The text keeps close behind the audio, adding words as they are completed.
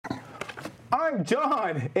I'm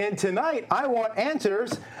John, and tonight I want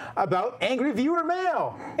answers about angry viewer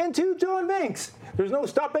mail. And to John Vinks, there's no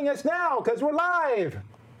stopping us now because we're live.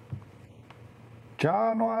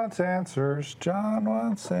 John wants answers. John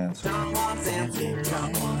wants answers. John wants answers.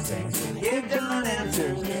 John wants answers. Give John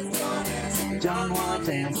answers. John wants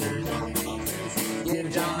answers.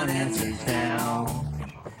 Give John answers now.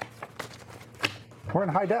 We're in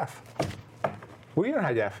high def. Were you in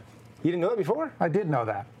high def? You didn't know that before? I did know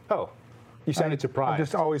that. Oh, you sounded surprised. I'm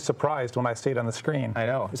just always surprised when I see it on the screen. I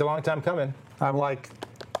know. It's a long time coming. I'm like,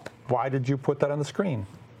 why did you put that on the screen?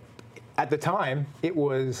 At the time, it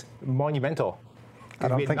was monumental. I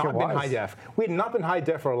don't think it We had not been was. high def. We had not been high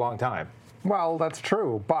def for a long time. Well, that's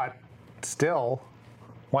true, but still,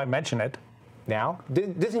 why mention it? Now,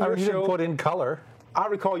 doesn't I your mean, you didn't show? put in color. I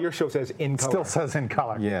recall your show says in color. Still says in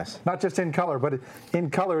color. Yes. Not just in color, but in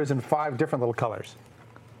color is in 5 different little colors.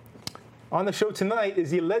 On the show tonight is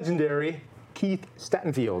the legendary Keith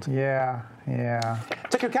Statenfield. Yeah.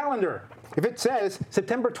 Check your calendar. If it says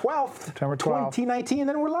September 12th, September 12th. 2019,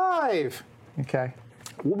 then we're live. Okay.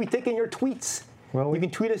 We'll be taking your tweets. Will we? You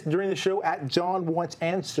can tweet us during the show at John Wants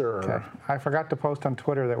Answer. Okay. I forgot to post on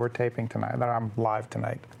Twitter that we're taping tonight, that I'm live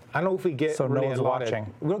tonight. I don't know if we get So no really one's a lot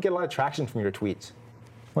watching. we don't get a lot of traction from your tweets.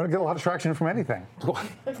 We don't get a lot of traction from anything.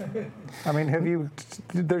 I mean,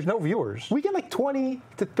 there's no viewers. We get like 20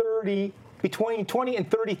 to 30, between 20 and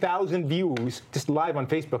 30,000 views just live on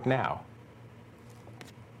Facebook now.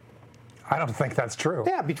 I don't think that's true.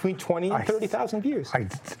 Yeah, between 20 and 30,000 views.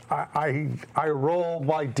 I roll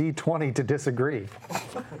my D20 to disagree.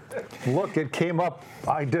 Look, it came up.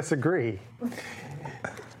 I disagree.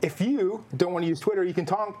 If you don't want to use Twitter, you can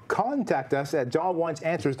contact us at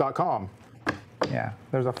johnwantsanswers.com. Yeah,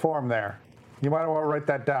 there's a form there. You might want to write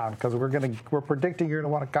that down because we're predicting you're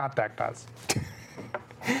going to want to contact us.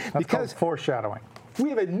 That's called foreshadowing. We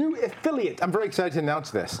have a new affiliate. I'm very excited to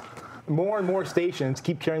announce this. More and more stations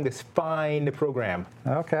keep carrying this fine program.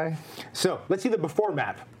 Okay. So let's see the before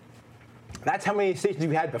map. That's how many stations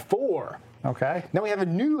we had before. Okay. Now we have a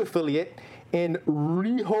new affiliate in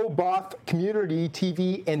Rehoboth Community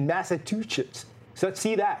TV in Massachusetts. So let's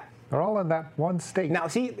see that. They're all in that one state. Now,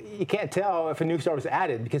 see, you can't tell if a new star was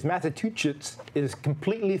added because Massachusetts is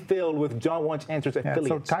completely filled with John Wants Answers yeah, it's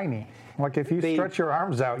affiliates. so tiny. Like if you stretch your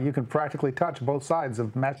arms out, you can practically touch both sides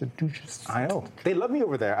of Massachusetts. I know. They love me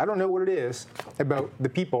over there. I don't know what it is about the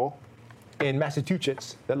people in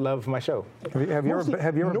Massachusetts that love my show. Have you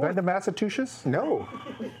ever been to Massachusetts? No.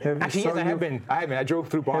 Actually, yes, I have been. I drove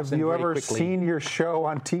through Boston. Have you very ever quickly. seen your show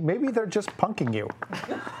on TV? Maybe they're just punking you.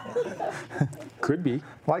 Could be.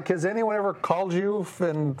 Like, has anyone ever called you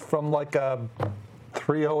from like a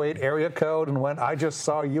 308 area code and went, I just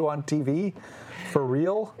saw you on TV? For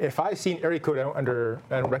real? If I've seen area code I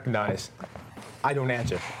don't recognize, I don't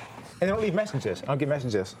answer. And I don't leave messages. I don't get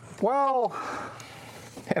messages. Well,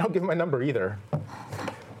 I don't give my number either.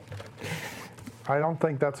 I don't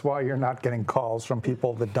think that's why you're not getting calls from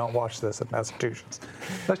people that don't watch this in Massachusetts.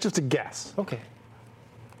 That's just a guess. Okay.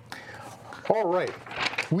 All right.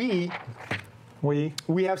 We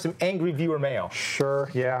have some angry viewer mail. Sure,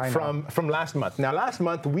 yeah, I know. From last month. Now, last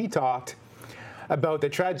month we talked about the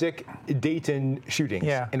tragic Dayton shootings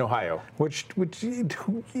in Ohio. Which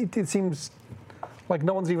it seems like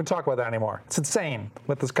no one's even talking about that anymore. It's insane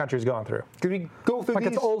what this country's going through. Could we go through Like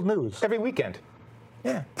these it's old news. every weekend?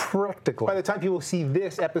 Yeah. Practically. By the time people see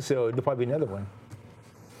this episode, there'll probably be another one.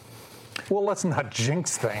 Well, let's not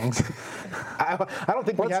jinx things. I don't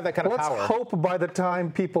think we have that kind of power. Let's hope by the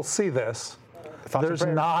time people see this, Thoughts and there's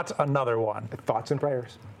prayers. not another one. Thoughts and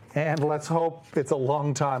prayers. And let's hope it's a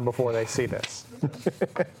long time before they see this.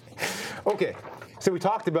 Okay, so we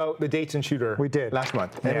talked about the Dayton shooter. We did. Last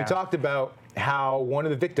month. And we talked about how one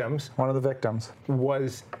of the victims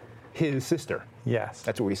was his sister. Yes.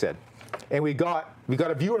 That's what we said. And we got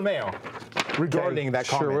a viewer mail regarding that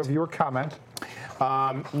comment. Sure, of your comment.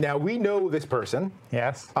 Now, we know this person.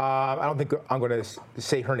 Yes. I don't think I'm going to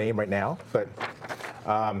say her name right now, but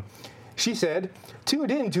she said,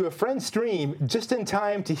 tuned in to a friend's stream just in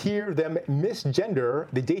time to hear them misgender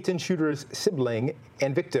the Dayton shooter's sibling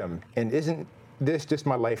and victim. And isn't this just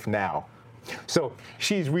my life now? So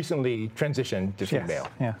she's recently transitioned to female.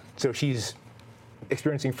 Yeah. So she's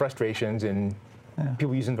experiencing frustrations and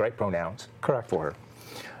people using the right pronouns. Correct. For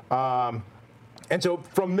her. And so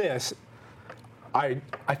from this, I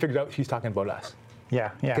figured out she's talking about us.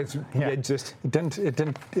 Yeah. Because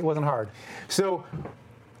it wasn't hard. So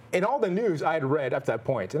in all the news I had read up to that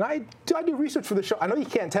point, and I do research for the show. I know you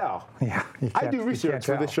can't tell. Yeah. I do research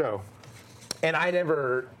for the show. And I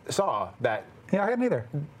never saw that. Yeah, I hadn't either.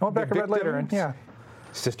 I went back and read later, and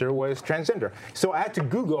sister was transgender. So I had to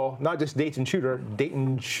Google not just Dayton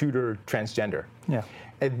Shooter transgender. Yeah.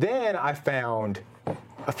 And then I found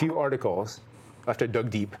a few articles after I dug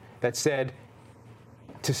deep that said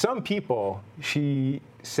to some people she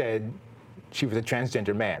said she was a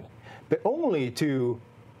transgender man, but only to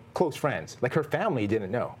close friends. Like her family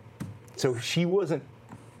didn't know. So she wasn't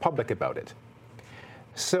public about it.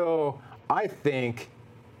 So I think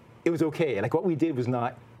it was okay. Like what we did was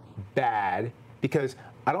not bad because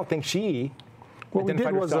I don't think she What we did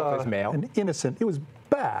identified was herself as male. an innocent. It was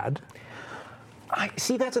bad. I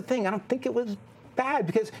see. That's the thing. I don't think it was bad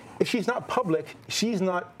because if she's not public, she's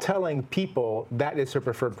not telling people that is her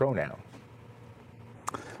preferred pronoun,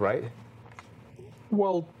 right?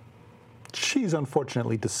 Well, she's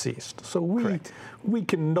unfortunately deceased, so Correct. we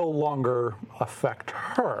can no longer affect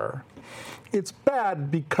her. It's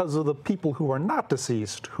bad because of the people who are not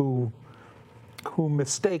deceased, who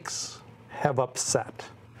mistakes have upset.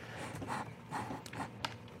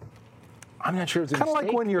 I'm not sure it's a Kind of like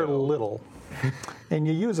mistake, when you're though. little and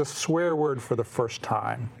you use a swear word for the first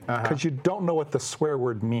time because you don't know what the swear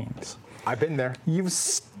word means. I've been there. You've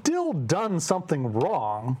still done something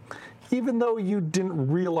wrong, even though you didn't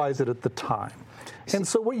realize it at the time. And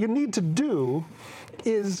so what you need to do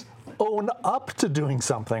is own up to doing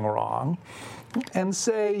something wrong and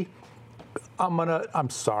say, I'm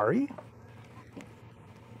sorry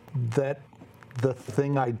that the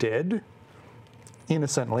thing I did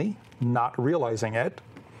innocently, not realizing it,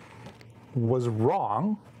 was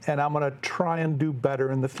wrong, and I'm going to try and do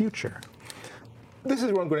better in the future. This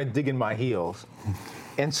is where I'm going to dig in my heels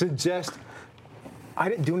and suggest I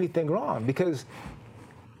didn't do anything wrong because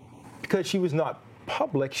she was not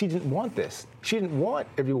public. She didn't want this. She didn't want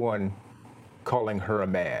everyone calling her a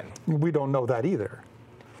man. We don't know that either.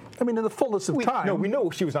 I mean, in the fullness of time. No, we know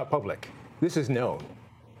she was not public. This is known.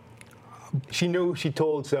 She knew she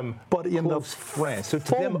told some But in the close friends. So to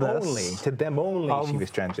them only, she was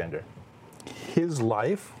transgender. his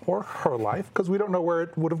life or her life, because we don't know where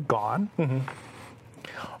it would have gone.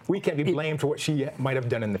 We can't be blamed for what she might have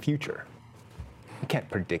done in the future. We can't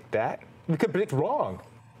predict that. We could predict wrong.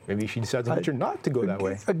 Maybe she decides in the future not to go that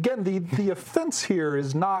way. Again, the offense here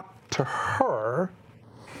is not to her,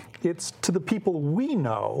 it's to the people we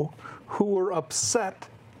know who are upset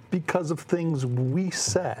because of things we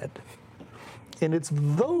said. And it's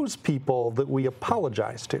those people that we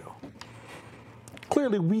apologize to.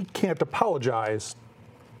 Clearly, we can't apologize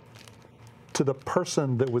to the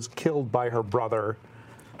person that was killed by her brother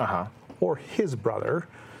or his brother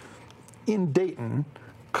in Dayton,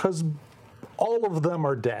 because all of them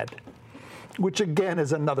are dead, which again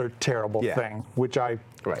is another terrible Yeah. thing, which I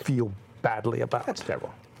Right. feel badly about. That's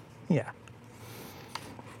terrible. Yeah.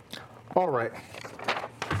 All right.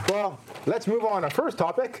 Well, let's move on. Our first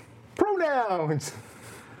topic, pronouns.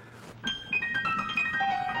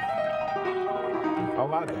 Oh,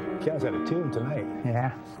 wow. The piano's out of tune tonight.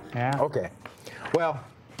 Yeah. Yeah. Okay. Well,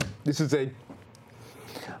 this is a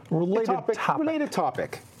related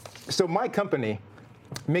topic. So my company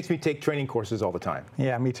makes me take training courses all the time.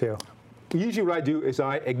 Yeah, me too. Usually what I do is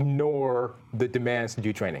I ignore the demands to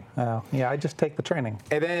do training. Oh, yeah, I just take the training.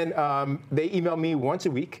 And then they email me once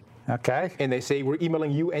a week, Okay. and they say, we're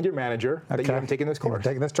emailing you and your manager that you haven't taken this You're course.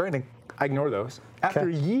 taking this training. I ignore those. After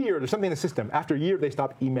a year, there's something in the system. After a year, they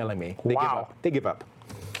stop emailing me. They give Wow. up. They give up.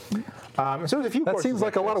 So there's a few That courses seems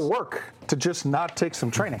like a lot of this. work to just not take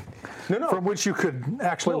some training. No. From which you could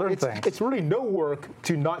actually No, learn it's, things. it's really no work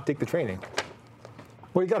to not take the training.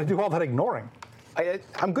 Well, you got to do all that ignoring.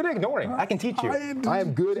 I'm good at ignoring. I can teach you. I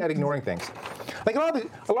am good at ignoring things. Like a lot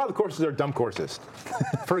of the courses are dumb courses.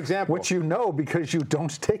 For example, Which you know because you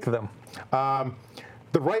don't take them.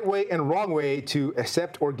 the right way and wrong way to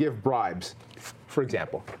accept or give bribes, for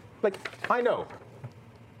example. Like, I know.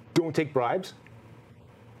 Don't take bribes.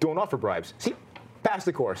 Don't offer bribes. See, pass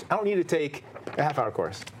the course. I don't need to take a half-hour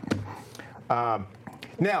course.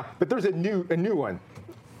 Now, but there's a new one.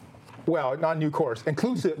 Well, not a new course.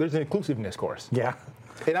 There's an inclusiveness course. Yeah.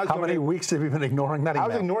 And I was How going many to- weeks have you been ignoring that I email?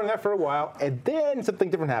 was ignoring that for a while, and then something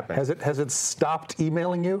different happened. Has it stopped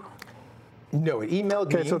emailing you? No, it emailed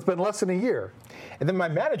Okay, me. so it's been less than a year. And then my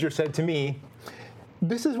manager said to me,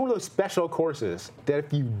 this is one of those special courses that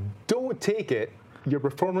if you don't take it, your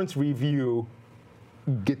performance review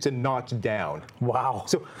gets a notch down. Wow.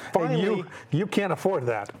 So and finally, you can't afford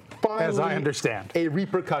that, as I understand. a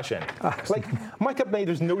repercussion. Like my company,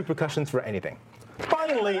 there's no repercussions for anything.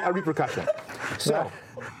 Finally, a repercussion. So,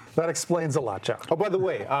 That explains a lot, Chuck. oh, by the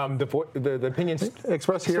way, the opinions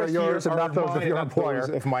Expressed here are yours and not those of mine your and not those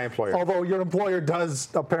employer. of my employer. Although your employer does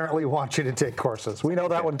apparently want you to take courses. We know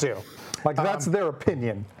that one too. Like that's their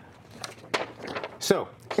opinion. So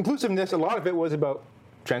inclusiveness, a lot of it was about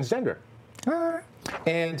transgender.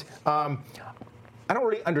 And I don't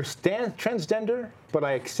really understand transgender, but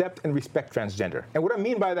I accept and respect transgender. And what I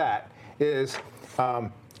mean by that is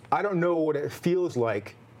I don't know what it feels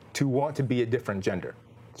like to want to be a different gender.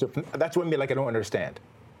 So that's what I mean, like I don't understand.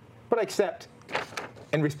 But I accept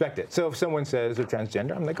and respect it. So if someone says they're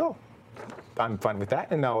transgender, I'm like, oh, I'm fine with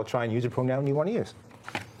that, and I'll try and use a pronoun you want to use.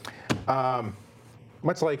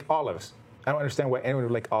 Much like olives. I don't understand why anyone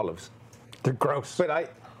would like olives. They're gross. But I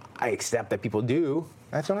accept that people do.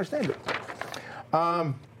 I just don't understand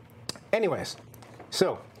it. Anyways,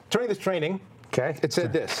 so during this training, Okay. it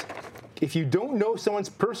said this. If you don't know someone's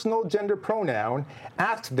personal gender pronoun,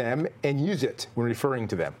 ask them and use it when referring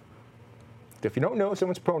to them. If you don't know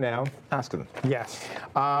someone's pronoun, ask them. Yes.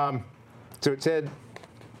 So it said,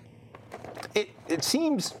 it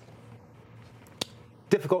seems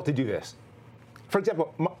difficult to do this. For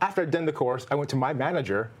example, after I'd done the course, I went to my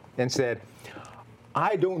manager and said,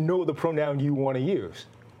 I don't know the pronoun you want to use.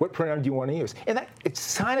 What pronoun do you want to use? And that it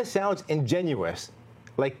kind of sounds ingenuous,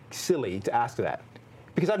 like silly to ask that.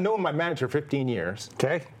 Because I've known my manager for 15 years.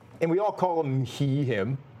 Okay. And we all call him he,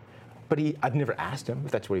 him. But I've never asked him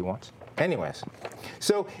if that's what he wants. Anyways,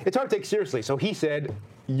 so it's hard to take seriously. So he said,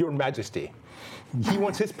 Your Majesty. He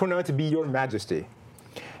wants his pronoun to be Your Majesty.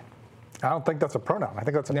 I don't think that's a pronoun. I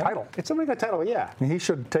think that's a title. It's something like a title, yeah. He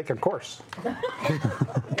should take a course.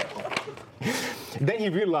 Then he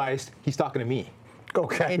realized he's talking to me.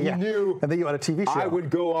 Okay. And yeah. he knew And then you had a TV show. I would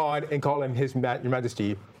go on and call him Your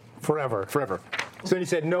Majesty forever. forever. So then he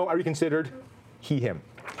said, no, I reconsidered he, him.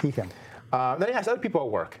 He can. Then he asked other people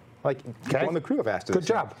at work. Like, people on the crew have asked us. Good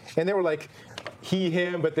job. And they were like, he,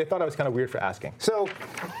 him, but they thought I was kind of weird for asking. So,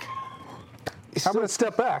 I'm going to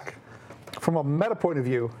step back. From a meta point of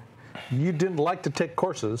view, you didn't like to take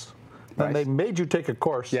courses, and Right. they made you take a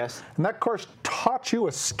course. Yes. And that course taught you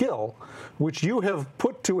a skill which you have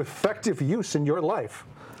put to effective use in your life.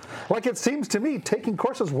 Like it seems to me, taking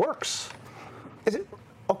courses works. Is it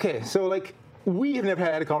okay? So like we have never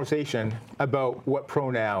had a conversation about what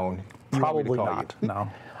pronoun you want me to Probably call not. you. No.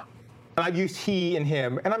 And I've used he and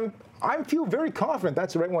him, and I feel very confident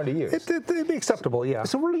that's the right one to use. It'd be acceptable, yeah.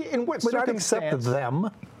 So really, in what But I'd accept circumstance? them.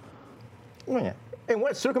 Yeah. In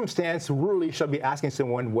what circumstance really should I be asking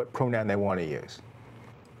someone what pronoun they want to use?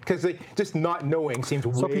 Because just not knowing seems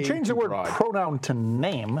way So if you change the too word broad. pronoun to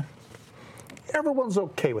name, everyone's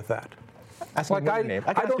okay with that. Asking Like what your name.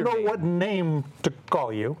 I can ask don't your know name. what name to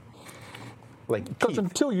call you. Like Because Keith.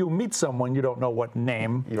 until you meet someone, you don't know what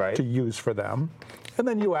name Right. to use for them. And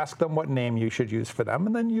then you ask them what name you should use for them,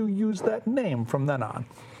 and then you use that name from then on.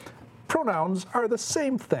 Pronouns are the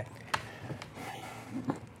same thing.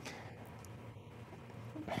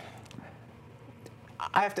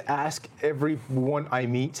 I have to ask everyone I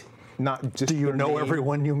meet, not just Do you their know name.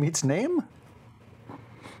 everyone you meet's name?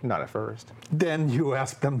 Not at first. Then you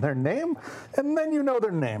ask them their name, and then you know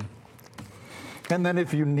their name. And then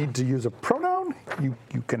if you need to use a pronoun, you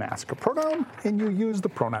can ask a pronoun, and you use the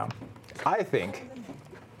pronoun. I think,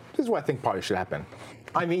 this is what I think probably should happen.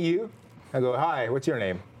 I meet you, I go, hi, what's your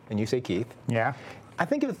name? And you say Keith. Yeah. I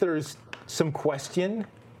think if there's some question,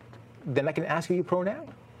 then I can ask you your pronoun.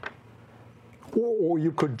 Or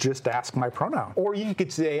you could just ask my pronoun. Or you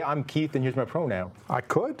could say, I'm Keith and here's my pronoun. I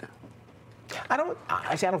could. I don't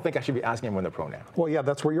think I should be asking everyone their pronoun. Well, yeah,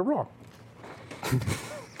 that's where you're wrong.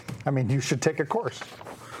 I mean, you should take a course.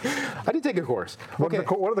 I did take a course. What Okay.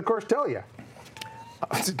 did the course tell you?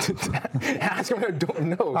 Ask what I don't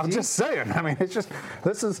know. I'm see? just saying. I mean, it's just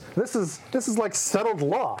this is like settled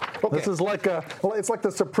law. Okay. This is like it's like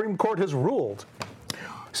the Supreme Court has ruled.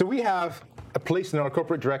 So we have a place in our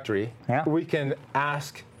corporate directory Yeah. where we can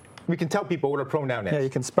tell people what our pronoun is. Yeah, you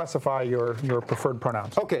can specify your preferred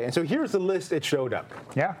pronouns. Okay, and so here's the list it showed up.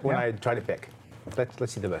 Yeah, When yeah. I tried to pick.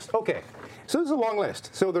 Let's see the list. Okay, so this is a long list.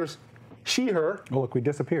 So there's she, her. Oh, look, we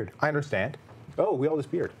disappeared. I understand. Oh, we all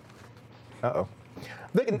disappeared. Uh-oh.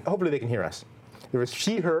 Hopefully they can hear us. There was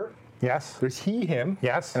she, her. Yes. There's he, him.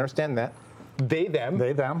 Yes. I understand that. They, them.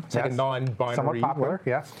 They, them. It's like a yes. non-binary. Somewhat popular. one.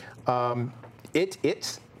 Yes. It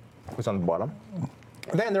was on the bottom.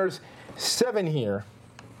 Then there's 7 here.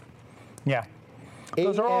 Yeah.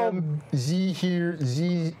 Those are all AM, Z here,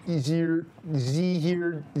 Z here, Z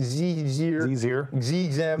here, Z here, Zir,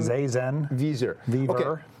 Z zem, Zazen, Vizer. Viver.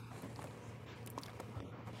 Okay.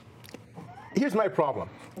 Here's my problem.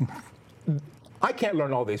 I can't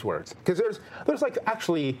learn all these words because there's like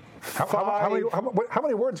actually How five. how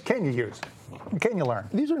many words can you use? Can you learn?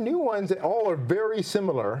 These are new ones that all are very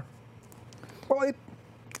similar. Well,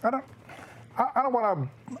 I don't want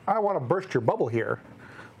to burst your bubble here,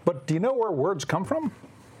 but do you know where words come from?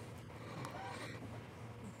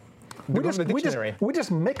 go to the dictionary. we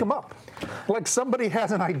just make them up. Like somebody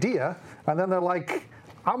has an idea, and then they're like,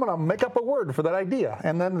 I'm going to make up a word for that idea.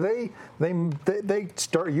 And then they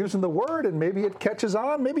start using the word, and maybe it catches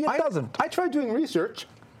on, maybe it doesn't. I tried doing research,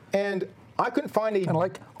 and I couldn't find a And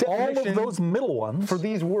like all of definition those middle ones. for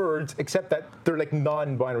these words, except that they're like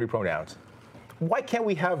non-binary pronouns. Why can't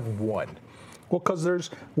we have one? Well, because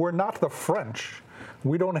we're not the French.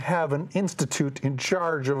 We don't have an institute in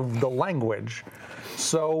charge of the language.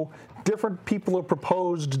 So different people have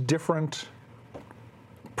proposed different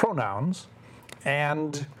pronouns,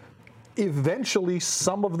 and eventually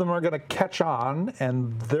some of them are going to catch on,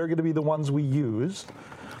 and they're going to be the ones we use,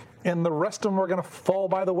 and the rest of them are going to fall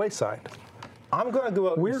by the wayside. I'm going to go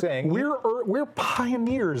out saying We're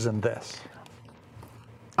pioneers in this.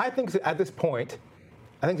 I think that at this point,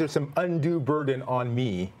 I think there's some undue burden on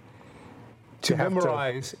me to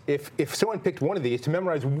memorize, if someone picked one of these, to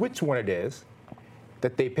memorize which one it is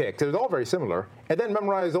that they picked. They're all very similar, and then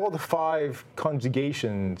memorize all the 5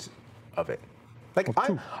 conjugations of it. Like,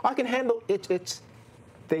 I can handle it's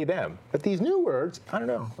they, them. But these new words, I don't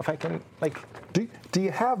know if I can, like... Do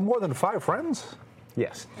you have more than 5 friends?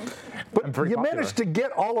 Yes. But I'm very you popular. managed to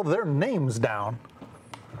get all of their names down.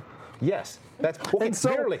 Yes. That's okay, And so,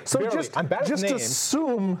 barely. I'm bad at names.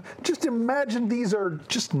 Just imagine these are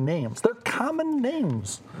just names. They're common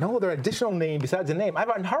names. No, they're additional name besides a name. I have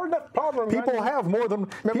a hard enough problem. People have more than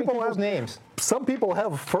people have names. Some people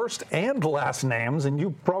have first and last names, and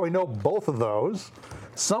you probably know both of those.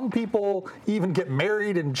 Some people even get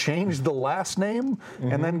married and change the last name,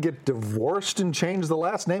 and then get divorced and change the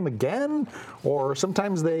last name again. Or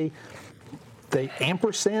sometimes they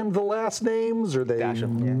ampersand the last names, or they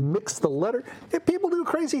mix the letter. Yeah, people do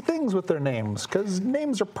crazy things with their names because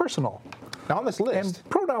names are personal. Now on this list, And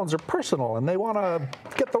pronouns are personal, and they want to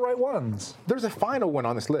get the right ones. there's a final one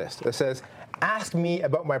on this list that says, "Ask me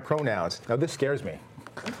about my pronouns." Now this scares me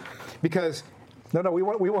because No, we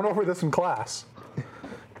went over this in class.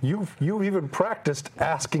 You've even practiced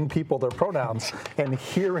asking people their pronouns and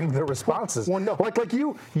hearing their responses. Well, no. Like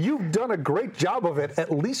you've done a great job of it at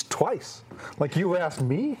least twice. Like you've asked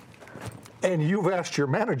me, and you've asked your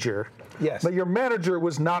manager. Yes. But your manager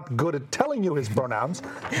was not good at telling you his pronouns.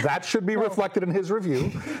 That should be reflected in his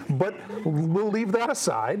review. But we'll leave that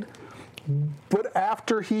aside. But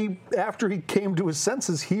after he came to his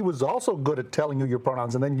senses, he was also good at telling you your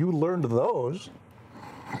pronouns, and then you learned those.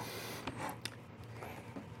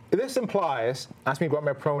 this implies, ask me about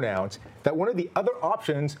my pronouns, that one of the other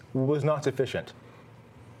options was not sufficient.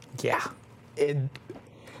 Yeah.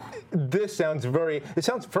 This sounds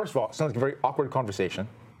first of all, it sounds like a very awkward conversation.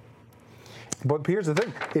 But here's the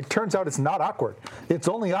thing. It turns out it's not awkward. It's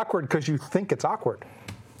only awkward because you think it's awkward.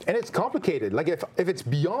 And it's complicated. Like if it's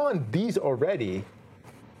beyond these already,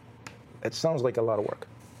 it sounds like a lot of work.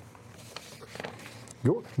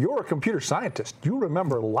 You're a computer scientist. You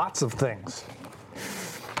remember lots of things.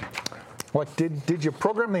 Like, did you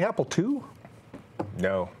program the Apple II?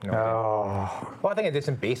 No. Oh. Well, I think I did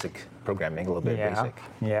some basic programming, a little bit of basic.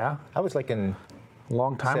 Yeah. I was like in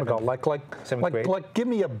Long time ago. Seventh grade. Like, give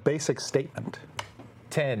me a basic statement.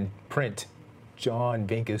 10, print, John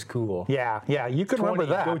Vink is cool. Yeah, you can 20, remember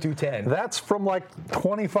that. go to 10. That's from like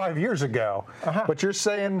 25 years ago. But you're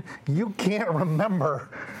saying you can't remember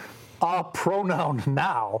a pronoun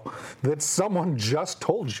now that someone just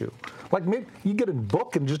told you. Like maybe you get a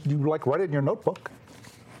book and you write it in your notebook.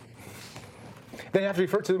 Then you have to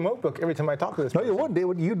refer to the notebook every time I talk to this No, person. you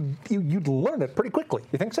wouldn't. You'd learn it pretty quickly.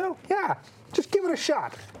 You think so? Yeah, just give it a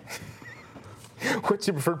shot. What's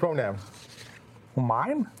your preferred pronoun?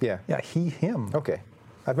 Mine? Yeah. Yeah, he, him. Okay.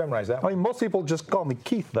 I've memorized that I one. mean, most people just call me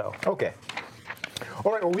Keith, though. Okay.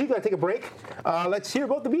 All right, well, we got to take a break. Let's hear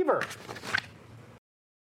about the beaver.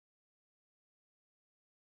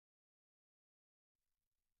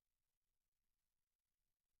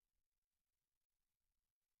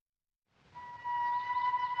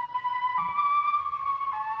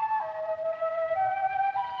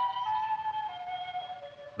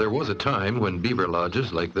 There was a time when beaver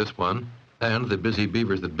lodges like this one and the busy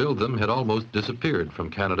beavers that build them had almost disappeared from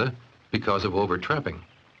Canada because of over-trapping.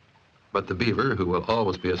 But the beaver, who will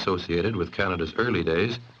always be associated with Canada's early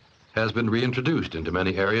days, has been reintroduced into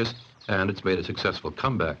many areas, and it's made a successful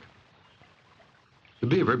comeback. The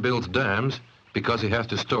beaver builds dams because he has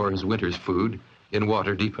to store his winter's food in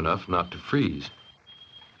water deep enough not to freeze.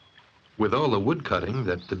 With all the wood cutting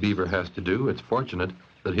that the beaver has to do, it's fortunate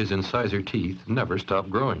that his incisor teeth never stop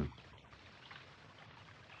growing.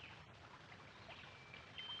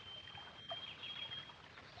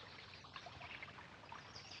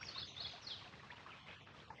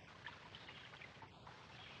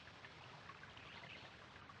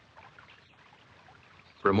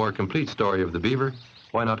 For a more complete story of the beaver,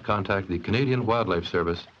 why not contact the Canadian Wildlife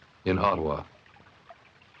Service in Ottawa?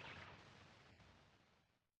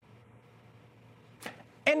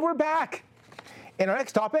 And we're back. And our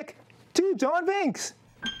next topic, to John Vinks.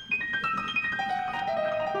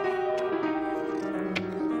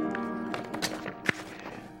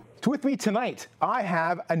 With me tonight, I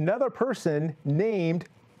have another person named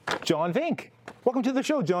John Vink. Welcome to the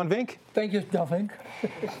show, John Vink. Thank you, John Vink.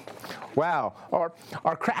 Wow,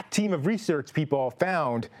 our crack team of research people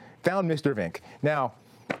found Mr. Vink. Now,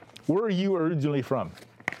 where are you originally from?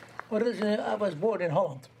 Originally, I was born in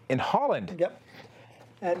Holland. In Holland? Yep.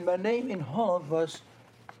 And my name in Holland was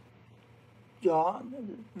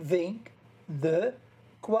John Vink de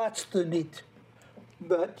Kwaadste niet.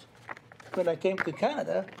 But when I came to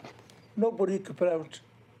Canada, nobody could pronounce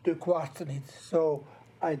de Kwaadste niet. So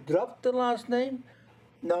I dropped the last name.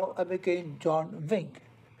 Now I became John Vink.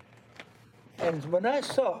 And when I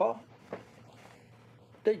saw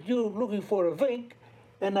that you're looking for a Vink,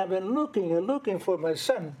 and I've been looking and looking for my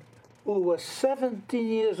son, who was 17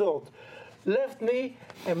 years old, left me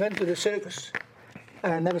and went to the circus.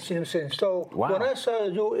 And I've never seen him since. So Wow. when I saw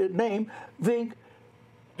your name, Vink,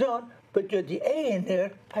 John, but you're the A in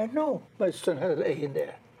there, I know my son had an A in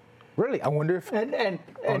there. Really? I wonder if And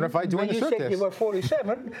wonder if I joined when the you said circus. you were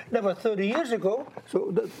 47, that was 30 years ago.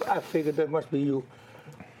 So I figured that must be you.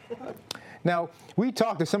 Now, we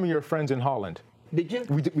talked to some of your friends in Holland. Did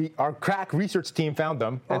you? Our crack research team found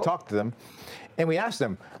them and Oh. talked to them, and we asked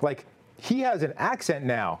them, like, he has an accent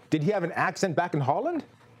now. Did he have an accent back in Holland?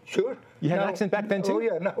 Sure. You had an accent back then, too? Oh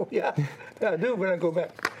yeah, no, yeah. I do when I go back.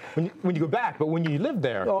 When you go back, but when you lived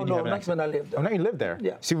there, Oh did you no, have an not accent? when I lived Oh, there. now you lived there.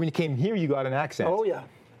 Yeah. See, when you came here, you got an accent. Oh yeah.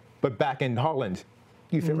 But back in Holland,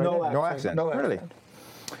 you fit right No in. No accent, accent. no Really? accent.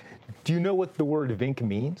 Do you know what the word Vink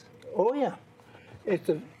means? Oh yeah. It's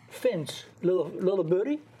a finch, little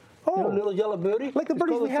birdie. Oh. You know, little yellow birdie. Like the It's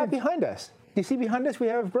birdies called we a have finch. behind us. Do you see behind us we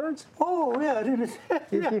have birds? Oh yeah, I didn't.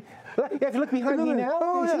 If you look behind me now,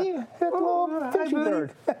 Oh, you yeah. see that Oh, little hi, fishy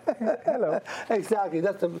birdie. bird. Hello. Exactly.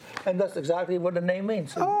 That's exactly what the name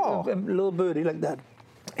means. Oh. A little birdie like that.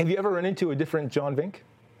 Have you ever run into a different John Vink?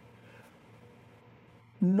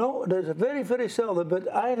 No, there's a very, very seldom,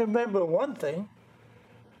 but I remember one thing.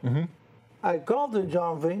 Mm-hmm. I called the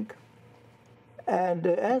John Vink and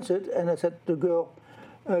answered, and I said to the girl,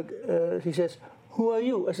 she says, "Who are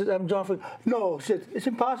you?" I said, "I'm John Vink." No, she said, "It's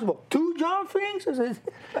impossible. Two John Vinks?" I said,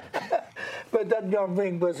 but that John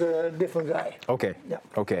Vink was a different guy. Okay. Yeah.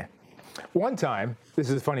 Okay. One time, this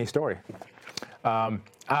is a funny story.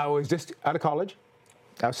 I was just out of college.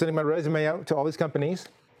 I was sending my resume out to all these companies.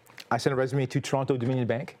 I sent a resume to Toronto Dominion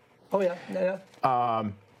Bank. Oh, yeah, yeah.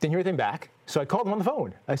 Didn't hear anything back. So I called them on the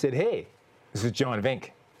phone. I said, "Hey, this is John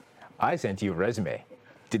Vink. I sent you a resume.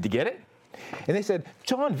 Did you get it?" And they said,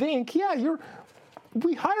 "John Vink, yeah,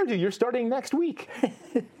 we hired you. You're starting next week."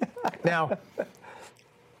 Now,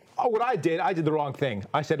 what I did the wrong thing.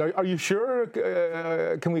 I said, are you sure?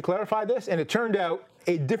 Can we clarify this? And it turned out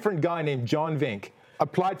a different guy named John Vink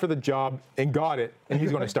applied for the job and got it, and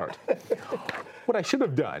he's going to start. What I should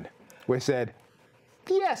have done was said,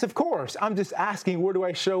 "Yes, of course. I'm just asking, where do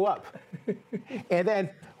I show up?" And then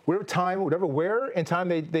where and time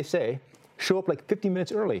they say, show up like 15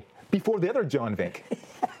 minutes early before the other John Vink.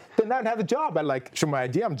 Then I'd have the job. I'd show my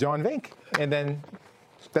ID, I'm John Vink. And then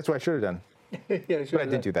that's what I should have done. Yeah, But I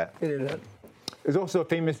didn't do that. You did that. There's also a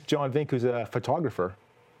famous John Vink who's a photographer.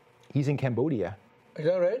 He's in Cambodia. Is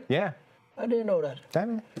that right? Yeah. I didn't know that.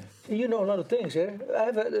 Damn it. You know a lot of things, eh?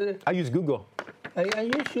 I use Google. Are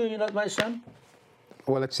you sure you're not my son?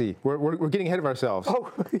 Well, let's see. We're getting ahead of ourselves.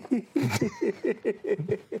 Oh,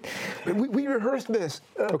 We rehearsed this.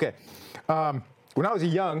 Okay. When I was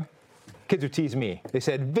young, kids would tease me. They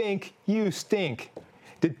said, "Vink, you stink."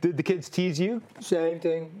 Did the kids tease you? same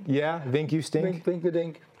thing. Yeah, Vink, you stink. Vink, vink,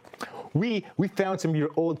 dink. We found some of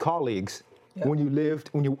your old colleagues Yeah.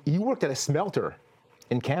 when you worked at a smelter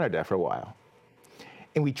in Canada for a while.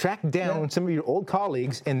 And we tracked down some of your old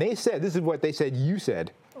colleagues, and they said, this is what they said you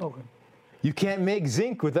said. Okay. You can't make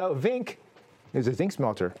zinc without Vink. There's a zinc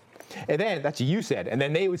smelter. And then, that's what you said. And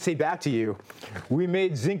then they would say back to you, "We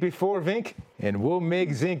made zinc before Vink, and we'll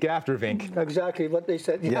make zinc after Vink." Exactly what they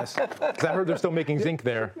said. Yeah. Yes. Because I heard they're still making zinc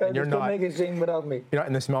there, and you're They're still not. making zinc without me. You're not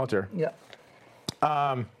in the smelter. Yeah.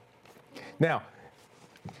 Now,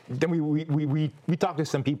 then we talked to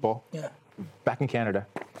some people Yeah. back in Canada,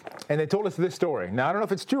 and they told us this story. Now, I don't know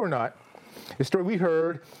if it's true or not. The story we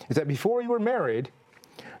heard is that before you were married,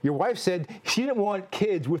 your wife said she didn't want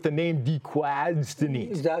kids with the name de Kwaadste niet.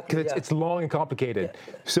 Exactly, Because yeah. it's long and complicated.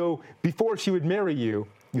 Yeah. So before she would marry you,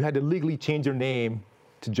 you had to legally change your name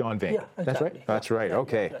to John Vink. Yeah, That's right? exactly. That's right,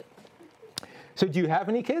 okay. That's right. So do you have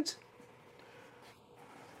any kids?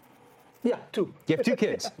 Yeah, 2. You have 2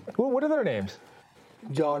 kids. Well, what are their names?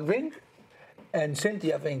 John Vink and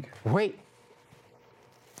Cynthia Vink. Wait.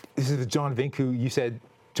 This is the John Vink who you said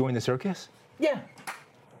joined the circus? Yeah,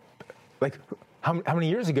 Like, how many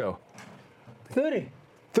years ago? 30.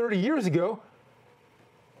 30 years ago?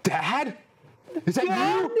 Dad? Is that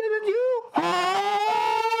Dad, you? didn't you?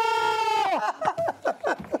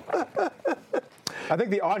 I think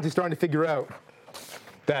the audience is starting to figure out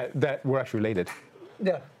that we're actually related.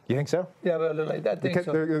 Yeah, You think so? yeah, well, like that thing.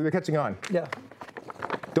 So. They're catching on. Yeah,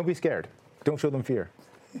 Don't be scared. Don't show them fear.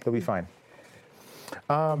 They'll be fine.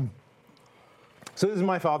 So this is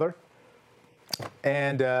my father,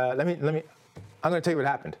 and let me. I'm going to tell you what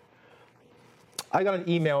happened. I got an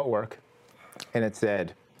email at work, and it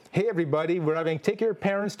said, "Hey everybody, we're having Take Your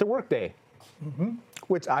Parents to Work Day,"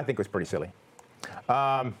 which I think was pretty silly,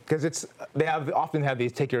 because they often have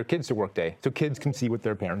these Take Your Kids to Work Day, so kids can see what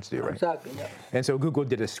their parents do, right? exactly. Yeah. And so Google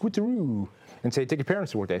did a switcheroo and say, take your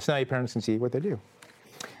parents to work day. So now your parents can see what they do.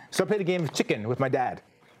 So I played a game of chicken with my dad.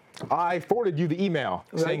 I forwarded you the email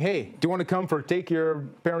saying, hey, do you want to come for Take Your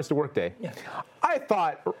Parents to Work Day? Yeah. I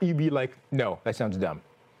thought you'd be like, no, that sounds dumb.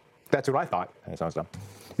 That's what I thought. That sounds dumb.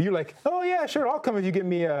 You're like, oh, yeah, sure, I'll come if you give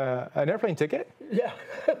me an airplane ticket. Yeah,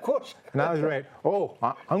 of course. And I was right. Oh,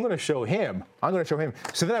 I'm going to show him. I'm going to show him.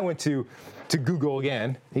 So then I went to Google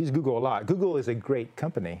again. I use Google a lot. Google is a great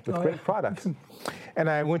company with great products. And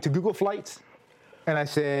I went to Google Flights. And I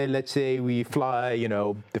said, let's say we fly,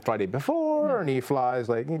 the Friday before, and he flies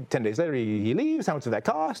like 10 days later, he leaves. How much does that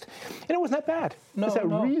cost? And it wasn't that bad. It's a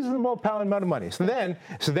reasonable amount of money. So then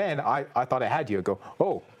I thought I had you. I go,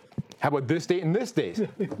 oh, how about this date and this date?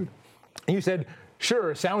 And you said,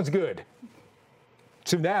 sure, sounds good.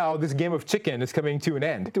 So now this game of chicken is coming to an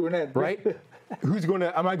end. To an end. Right?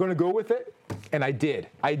 Am I going to go with it? And I did.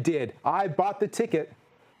 I bought the ticket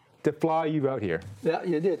to fly you out here. Yeah,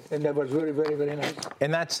 you did. And that was very, very, very nice.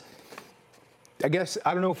 And that's, I guess,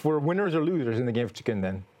 I don't know if we're winners or losers in the game of chicken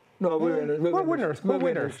then. No, we're winners. We're winners. We're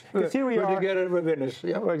winners. 'Cause here we We're are. together, we're winners.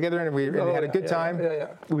 Yeah. We're together and we had a good time. Yeah.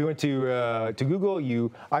 We went to Google.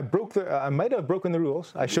 I might have broken the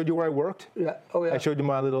rules. I showed you where I worked. Yeah. Oh, yeah. I showed you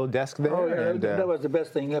my little desk there. Oh, yeah. And, that was the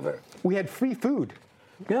best thing ever. we had free food.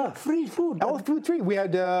 Yeah, free food. All food free. We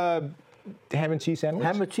had ham and cheese sandwich.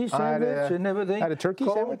 Ham and cheese I had sandwich and everything. I had a turkey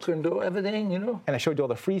Coke sandwich. and everything, And I showed you all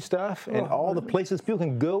the free stuff and all the places people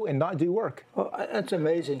can go and not do work. Oh, that's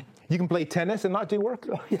amazing. You can play tennis and not do work.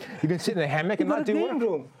 You can sit in a hammock and You not got a do game work.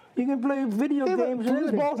 room. You can play video They have games and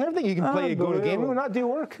everything. balls and everything. You can go to a game room and not do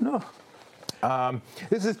work. No.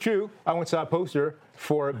 This is true. I once saw a poster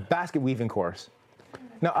for a basket weaving course.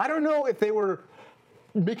 Now, I don't know if they were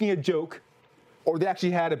making a joke or they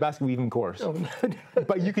actually had a basket weaving course.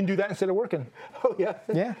 But you can do that instead of working. Oh, yeah.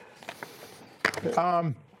 Yeah.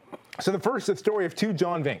 So the story of 2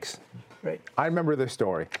 John Vinks. Right. I remember this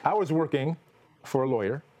story. I was working for a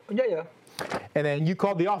lawyer. Yeah. And then you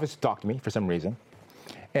called the office to talk to me for some reason.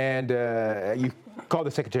 And you called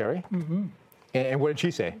the secretary. Mm-hmm. And what did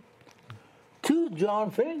she say? 2 John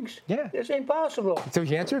Finks? Yeah. It's impossible. So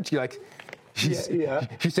she answered. She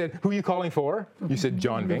said, who are you calling for? You said,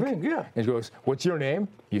 John Vink. Vink, yeah. And she goes, what's your name?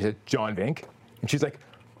 You said, John Vink. And she's like,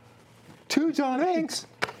 2 John Vinks?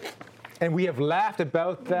 And we have laughed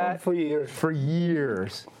about that For years. For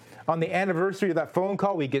years. On the anniversary of that phone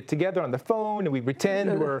call, we get together on the phone and we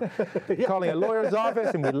pretend we're calling a lawyer's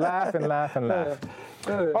office and we laugh and laugh and laugh.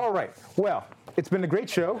 All right. Well, it's been a great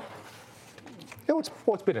show. It's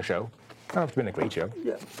been a show. I don't know if it's been a great show.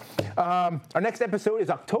 Yeah. Our next episode is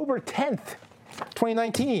October 10th,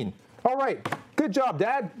 2019. All right. Good job,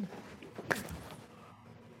 Dad.